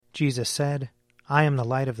Jesus said, I am the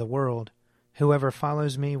light of the world. Whoever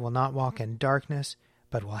follows me will not walk in darkness,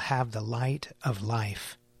 but will have the light of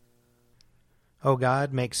life. O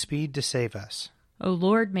God, make speed to save us. O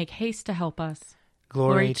Lord, make haste to help us.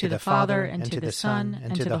 Glory to the Father, and to the Son,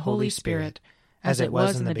 and to the Holy Spirit, as it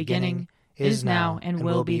was in the beginning, is now, and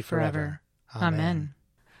will be forever. Amen.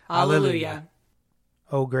 Alleluia.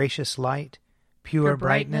 O gracious light, pure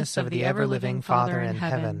brightness of the ever-living Father in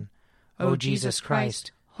heaven, O Jesus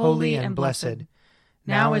Christ, holy and blessed,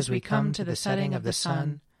 now as we come to the setting of the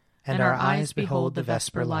sun, and our eyes behold the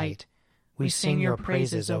vesper light, we sing your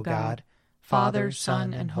praises, O God, Father,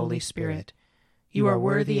 Son, and Holy Spirit. You are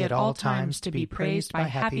worthy at all times to be praised by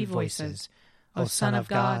happy voices, O Son of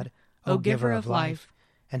God, O Giver of life,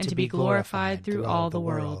 and to be glorified through all the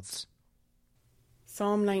worlds.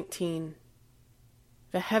 Psalm 19.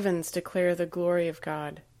 The heavens declare the glory of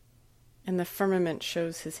God, and the firmament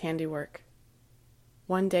shows his handiwork.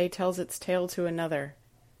 One day tells its tale to another,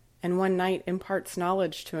 and one night imparts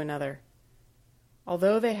knowledge to another.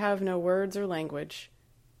 Although they have no words or language,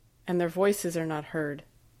 and their voices are not heard,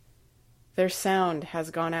 their sound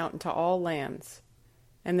has gone out into all lands,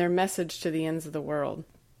 and their message to the ends of the world.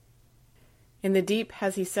 In the deep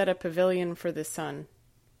has he set a pavilion for the sun.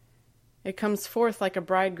 It comes forth like a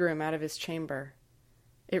bridegroom out of his chamber.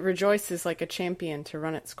 It rejoices like a champion to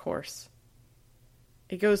run its course.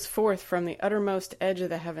 It goes forth from the uttermost edge of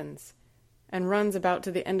the heavens, and runs about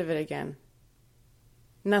to the end of it again.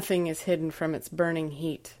 Nothing is hidden from its burning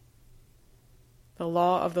heat. The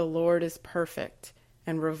law of the Lord is perfect,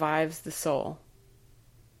 and revives the soul.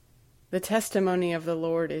 The testimony of the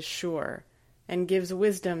Lord is sure, and gives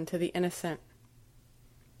wisdom to the innocent.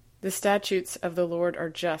 The statutes of the Lord are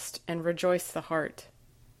just, and rejoice the heart.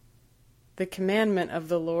 The commandment of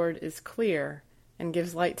the Lord is clear, and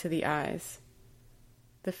gives light to the eyes.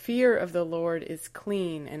 The fear of the Lord is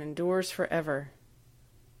clean, and endures forever.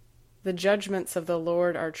 The judgments of the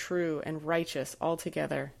Lord are true and righteous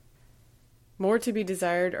altogether. More to be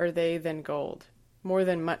desired are they than gold, more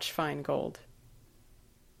than much fine gold.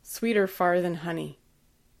 Sweeter far than honey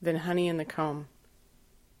in the comb.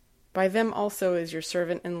 By them also is your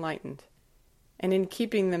servant enlightened, and in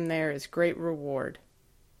keeping them there is great reward.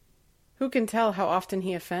 Who can tell how often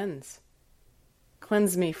he offends?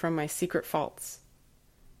 Cleanse me from my secret faults.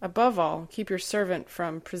 Above all, keep your servant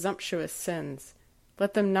from presumptuous sins.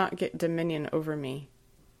 Let them not get dominion over me.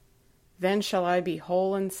 Then shall I be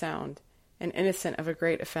whole and sound, and innocent of a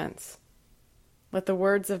great offense. Let the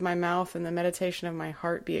words of my mouth and the meditation of my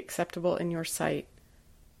heart be acceptable in your sight,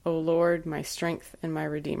 O Lord, my strength and my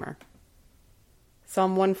Redeemer.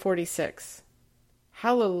 Psalm 146.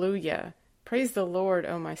 Hallelujah! Praise the Lord,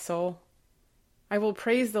 O my soul. I will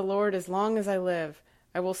praise the Lord as long as I live.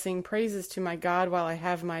 I will sing praises to my God while I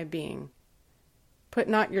have my being. Put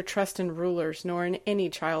not your trust in rulers, nor in any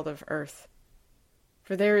child of earth,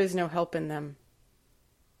 for there is no help in them.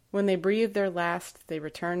 When they breathe their last, they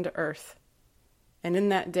return to earth, and in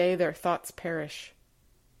that day their thoughts perish.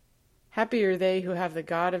 Happy are they who have the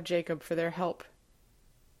God of Jacob for their help,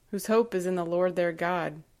 whose hope is in the Lord their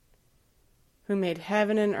God, who made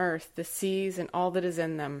heaven and earth, the seas, and all that is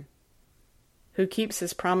in them, who keeps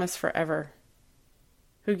his promise forever,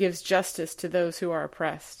 who gives justice to those who are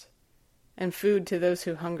oppressed, and food to those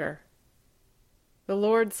who hunger. The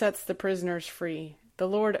Lord sets the prisoners free. The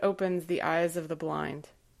Lord opens the eyes of the blind.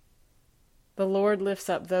 The Lord lifts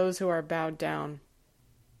up those who are bowed down.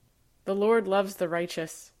 The Lord loves the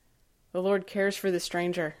righteous. The Lord cares for the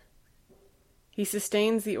stranger. He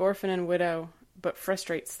sustains the orphan and widow, but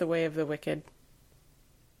frustrates the way of the wicked.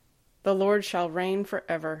 The Lord shall reign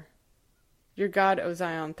forever. Your God, O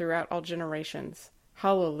Zion, throughout all generations.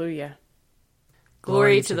 Hallelujah.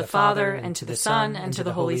 Glory to the Father, and to the Son, and to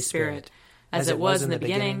the Holy Spirit, as it was in the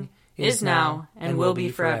beginning, is now, and will be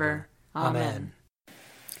forever. Amen.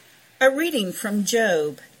 A reading from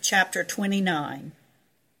Job, chapter 29.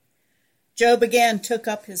 Job again took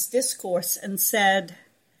up his discourse and said,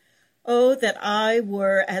 Oh, that I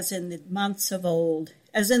were as in the months of old,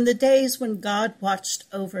 as in the days when God watched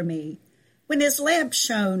over me, when his lamp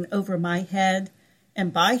shone over my head,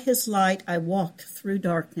 and by his light I walked through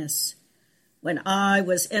darkness. When I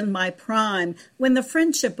was in my prime, when the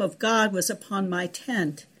friendship of God was upon my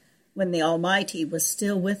tent, when the Almighty was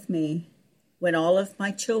still with me, when all of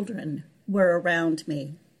my children were around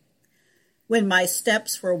me, when my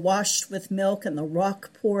steps were washed with milk and the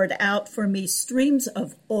rock poured out for me streams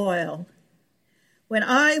of oil, when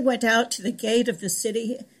I went out to the gate of the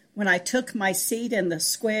city, when I took my seat in the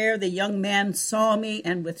square, the young man saw me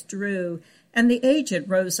and withdrew, and the aged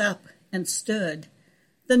rose up and stood.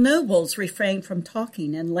 The nobles refrained from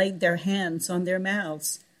talking and laid their hands on their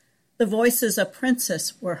mouths. The voices of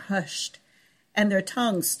princes were hushed, and their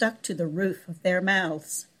tongues stuck to the roof of their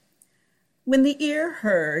mouths. When the ear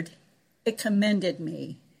heard, it commended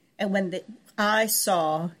me, and when the eye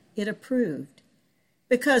saw, it approved.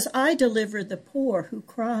 Because I delivered the poor who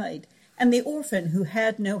cried, and the orphan who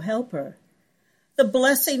had no helper. The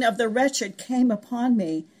blessing of the wretched came upon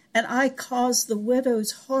me, and I caused the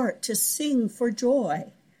widow's heart to sing for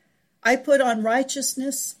joy. I put on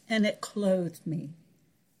righteousness, and it clothed me.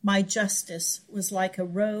 My justice was like a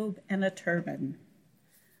robe and a turban.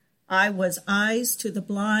 I was eyes to the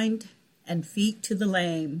blind and feet to the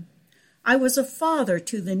lame. I was a father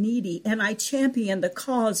to the needy, and I championed the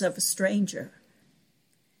cause of a stranger.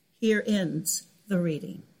 Here ends the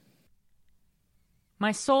reading.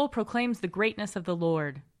 My soul proclaims the greatness of the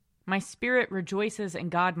Lord. My spirit rejoices in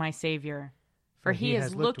God my Savior, for he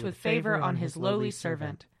has looked with favor on his lowly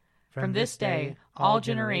servant. From this day all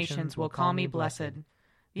generations will call me blessed.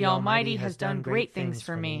 The Almighty has done great things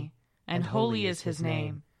for me, and holy is his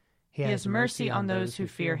name. He has mercy on those who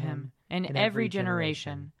fear him, in every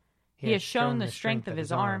generation. He has shown the strength of his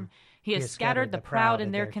arm. He has scattered the proud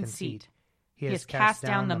in their conceit. He has cast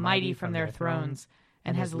down the mighty from their thrones,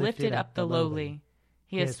 and has lifted up the lowly.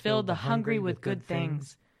 He has filled the hungry with good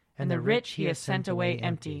things, and the rich he has sent away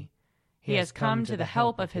empty. He has come to the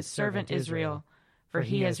help of his servant Israel, for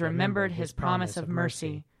he has remembered his promise of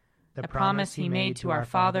mercy, the promise he made to our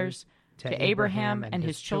fathers, to Abraham and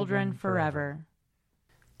his children forever.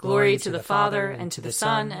 Glory to the Father, and to the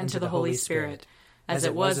Son, and to the Holy Spirit, as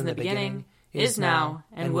it was in the beginning, is now,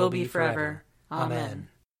 and will be forever. Amen.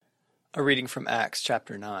 A reading from Acts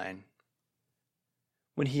chapter 9.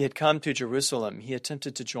 When he had come to Jerusalem, he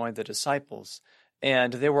attempted to join the disciples,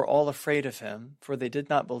 and they were all afraid of him, for they did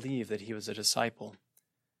not believe that he was a disciple.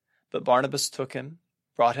 But Barnabas took him,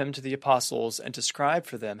 brought him to the apostles, and described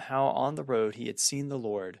for them how on the road he had seen the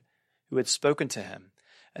Lord, who had spoken to him,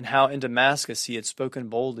 and how in Damascus he had spoken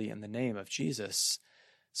boldly in the name of Jesus.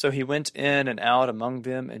 So he went in and out among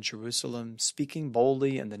them in Jerusalem, speaking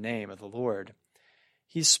boldly in the name of the Lord.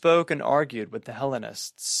 He spoke and argued with the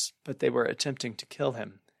Hellenists, but they were attempting to kill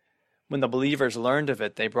him. When the believers learned of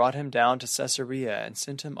it, they brought him down to Caesarea and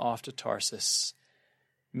sent him off to Tarsus.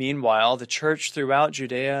 Meanwhile, the church throughout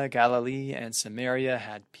Judea, Galilee, and Samaria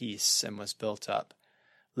had peace and was built up.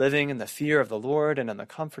 Living in the fear of the Lord and in the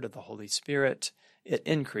comfort of the Holy Spirit, it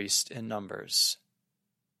increased in numbers.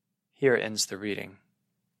 Here ends the reading.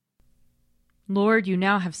 Lord, you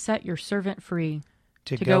now have set your servant free,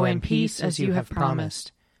 to go in peace as you have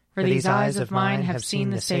promised. For these eyes of mine have seen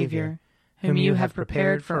the Savior, whom you have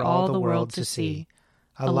prepared for all the world to see,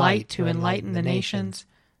 a light to enlighten the nations,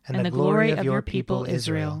 and the glory of your people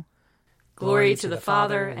Israel. Glory to the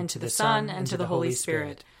Father, and to the Son, and to the Holy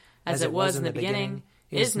Spirit, as it was in the beginning,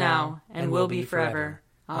 is now, and will be forever.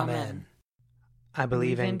 Amen. I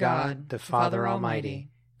believe in God, the Father Almighty,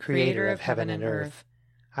 creator of heaven and earth.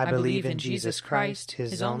 I believe in Jesus Christ,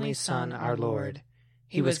 his only Son, our Lord.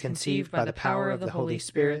 He was conceived by the power of the Holy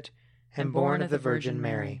Spirit, and born of the Virgin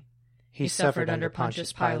Mary. He suffered under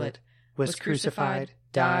Pontius Pilate, was crucified,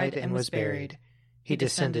 died, and was buried. He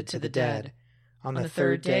descended to the dead. On the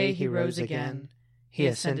third day he rose again. He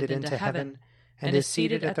ascended into heaven, and is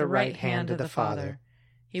seated at the right hand of the Father.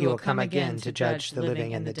 He will come again to judge the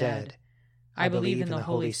living and the dead. I believe in the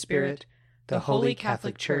Holy Spirit, the Holy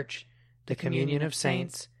Catholic Church, the communion of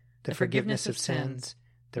saints, the forgiveness of sins,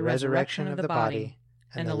 the resurrection of the body,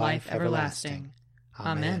 and the life everlasting.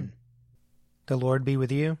 Amen. The Lord be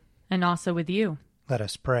with you. And also with you. Let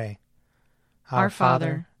us pray. Our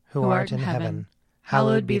Father, who art in heaven,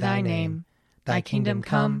 hallowed be thy name. Thy kingdom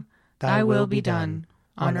come, thy will be done,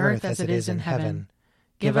 on earth as it is in heaven.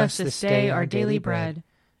 Give us this day our daily bread,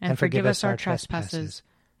 and forgive us our trespasses,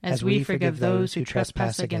 as we forgive those who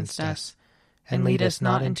trespass against us. And lead us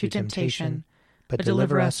not into temptation, but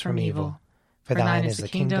deliver us from evil. For thine is the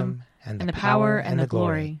kingdom, and the power, and the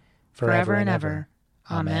glory, forever and ever.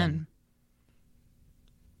 Amen.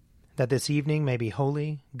 That this evening may be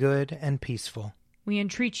holy, good, and peaceful. We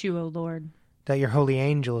entreat you, O Lord. That your holy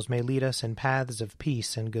angels may lead us in paths of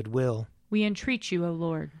peace and goodwill. We entreat you, O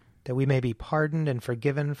Lord. That we may be pardoned and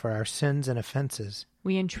forgiven for our sins and offenses.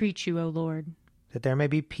 We entreat you, O Lord. That there may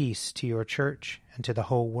be peace to your church and to the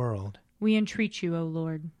whole world. We entreat you, O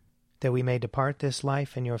Lord. That we may depart this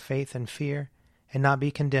life in your faith and fear, and not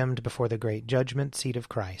be condemned before the great judgment seat of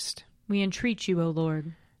Christ. We entreat you, O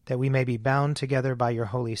Lord. That we may be bound together by your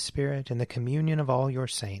Holy Spirit in the communion of all your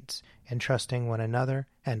saints, entrusting one another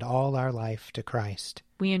and all our life to Christ.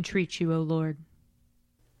 We entreat you, O Lord.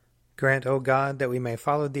 Grant, O God, that we may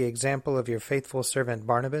follow the example of your faithful servant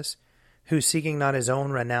Barnabas, who, seeking not his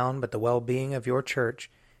own renown but the well-being of your church,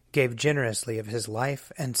 gave generously of his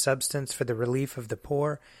life and substance for the relief of the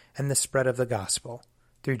poor and the spread of the gospel,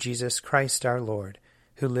 through Jesus Christ our Lord,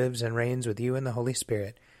 who lives and reigns with you in the Holy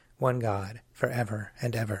Spirit, one God, for ever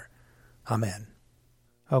and ever. Amen.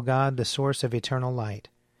 O God, the source of eternal light,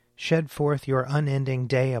 shed forth your unending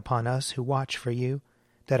day upon us who watch for you,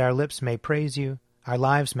 that our lips may praise you, our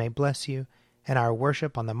lives may bless you, and our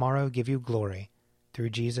worship on the morrow give you glory, through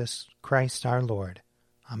Jesus Christ our Lord.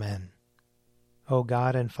 Amen. O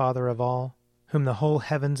God and Father of all, whom the whole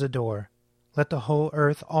heavens adore, let the whole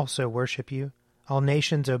earth also worship you, all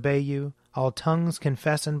nations obey you, all tongues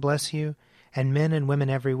confess and bless you, and men and women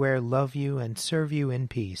everywhere love you and serve you in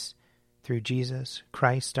peace, through Jesus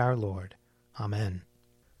Christ our Lord. Amen.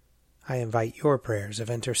 I invite your prayers of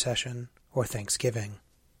intercession or thanksgiving.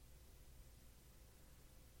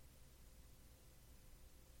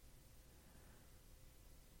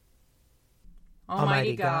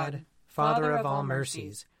 Almighty God, Father of all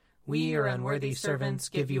mercies, we, your unworthy servants,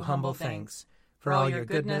 give you humble thanks for all your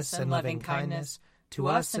goodness and loving kindness to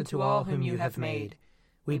us and to all whom you have made.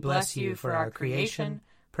 We bless you for our creation,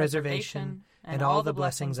 preservation, and all the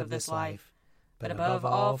blessings of this life, but above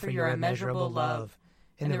all for your immeasurable love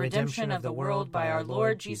in the redemption of the world by our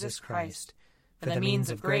Lord Jesus Christ, for the means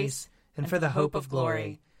of grace and for the hope of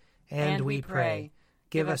glory. And we pray,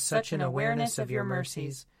 give us such an awareness of your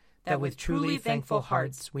mercies that with truly thankful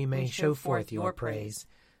hearts we may show forth your praise,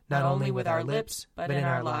 not only with our lips, but in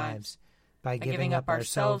our lives, by giving up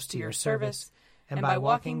ourselves to your service, and by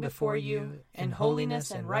walking before you in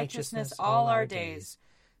holiness and righteousness all our days,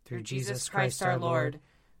 through Jesus Christ our Lord,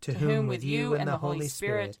 to whom with you and the Holy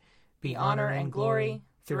Spirit be honor and glory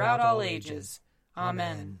throughout all ages.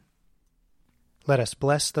 Amen. Let us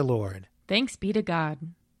bless the Lord. Thanks be to God.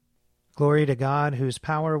 Glory to God, whose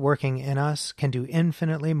power working in us can do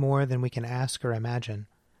infinitely more than we can ask or imagine.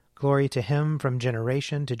 Glory to him from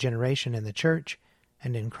generation to generation in the Church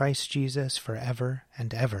and in Christ Jesus forever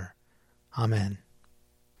and ever. Amen.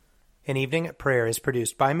 An Evening at Prayer is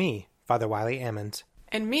produced by me, Father Wiley Ammons.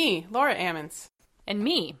 And me, Laura Ammons. And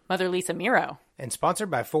me, Mother Lisa Miro. And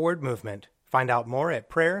sponsored by Forward Movement. Find out more at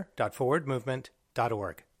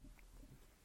prayer.forwardmovement.org.